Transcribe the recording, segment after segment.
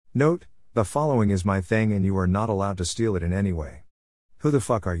Note, the following is my thing and you are not allowed to steal it in any way. Who the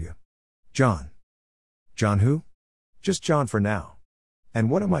fuck are you? John. John who? Just John for now. And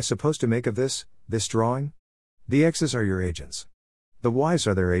what am I supposed to make of this drawing? The X's are your agents. The Y's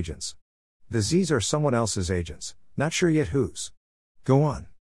are their agents. The Z's are someone else's agents, not sure yet whose. Go on.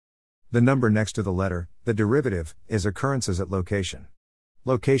 The number next to the letter, the derivative, is occurrences at location.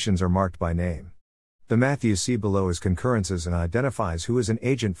 Locations are marked by name. The math you see below is concurrences and identifies who is an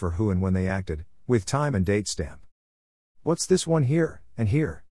agent for who and when they acted, with time and date stamp. What's this one here, and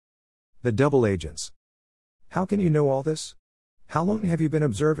here? The double agents. How can you know all this? How long have you been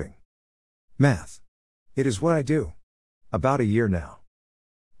observing? Math. It is what I do. About a year now.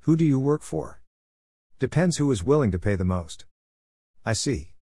 Who do you work for? Depends who is willing to pay the most. I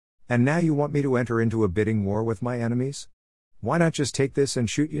see. And now you want me to enter into a bidding war with my enemies? Why not just take this and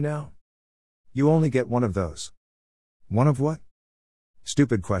shoot you now? You only get one of those. One of what?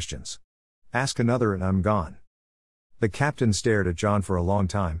 Stupid questions. Ask another and I'm gone. The captain stared at John for a long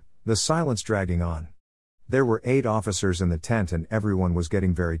time, the silence dragging on. There were 8 officers in the tent and everyone was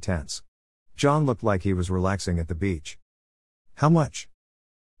getting very tense. John looked like he was relaxing at the beach. How much?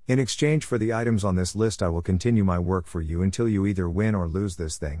 In exchange for the items on this list I will continue my work for you until you either win or lose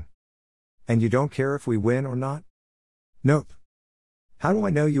this thing. And you don't care if we win or not? Nope. How do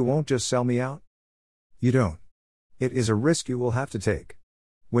I know you won't just sell me out? You don't. It is a risk you will have to take.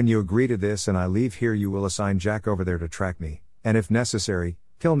 When you agree to this and I leave here you will assign Jack over there to track me, and if necessary,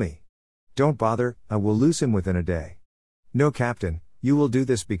 kill me. Don't bother, I will lose him within a day. No, Captain, you will do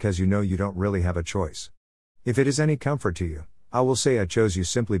this because you know you don't really have a choice. If it is any comfort to you, I will say I chose you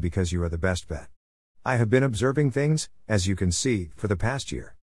simply because you are the best bet. I have been observing things, as you can see, for the past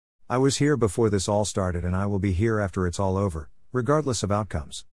year. I was here before this all started and I will be here after it's all over, regardless of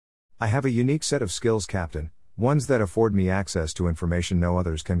outcomes. I have a unique set of skills, Captain, ones that afford me access to information no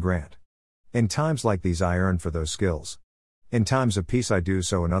others can grant. In times like these I earn for those skills. In times of peace I do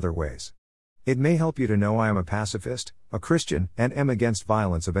so in other ways. It may help you to know I am a pacifist, a Christian, and am against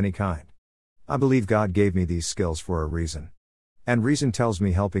violence of any kind. I believe God gave me these skills for a reason. And reason tells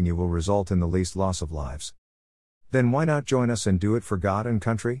me helping you will result in the least loss of lives. Then why not join us and do it for God and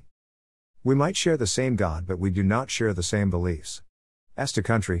country? We might share the same God but we do not share the same beliefs. As to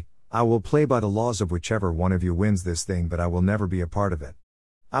country, I will play by the laws of whichever one of you wins this thing but I will never be a part of it.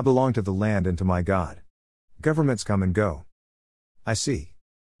 I belong to the land and to my God. Governments come and go. I see.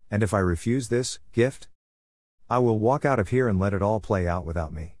 And if I refuse this gift? I will walk out of here and let it all play out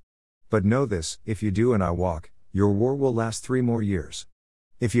without me. But know this, if you do and I walk, your war will last 3 more years.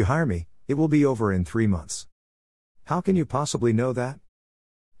 If you hire me, it will be over in 3 months. How can you possibly know that?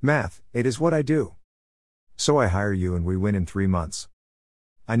 Math, it is what I do. So I hire you and we win in 3 months.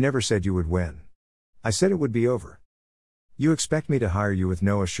 I never said you would win. I said it would be over. You expect me to hire you with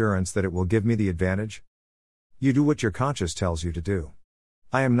no assurance that it will give me the advantage? You do what your conscience tells you to do.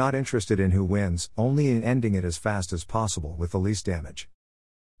 I am not interested in who wins, only in ending it as fast as possible with the least damage.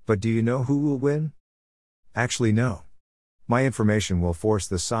 But do you know who will win? Actually no. My information will force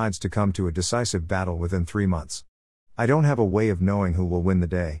the sides to come to a decisive battle within 3 months. I don't have a way of knowing who will win the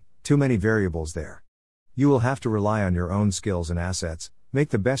day, too many variables there. You will have to rely on your own skills and assets, make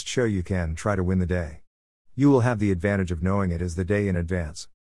the best show you can, try to win the day. You will have the advantage of knowing it as the day in advance.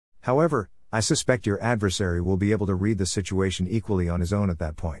 However, I suspect your adversary will be able to read the situation equally on his own at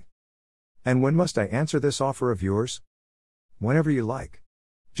that point. And when must I answer this offer of yours? Whenever you like.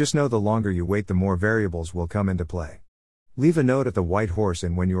 Just know the longer you wait the more variables will come into play. Leave a note at the White Horse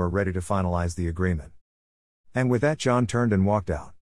Inn when you are ready to finalize the agreement. And with that John turned and walked out.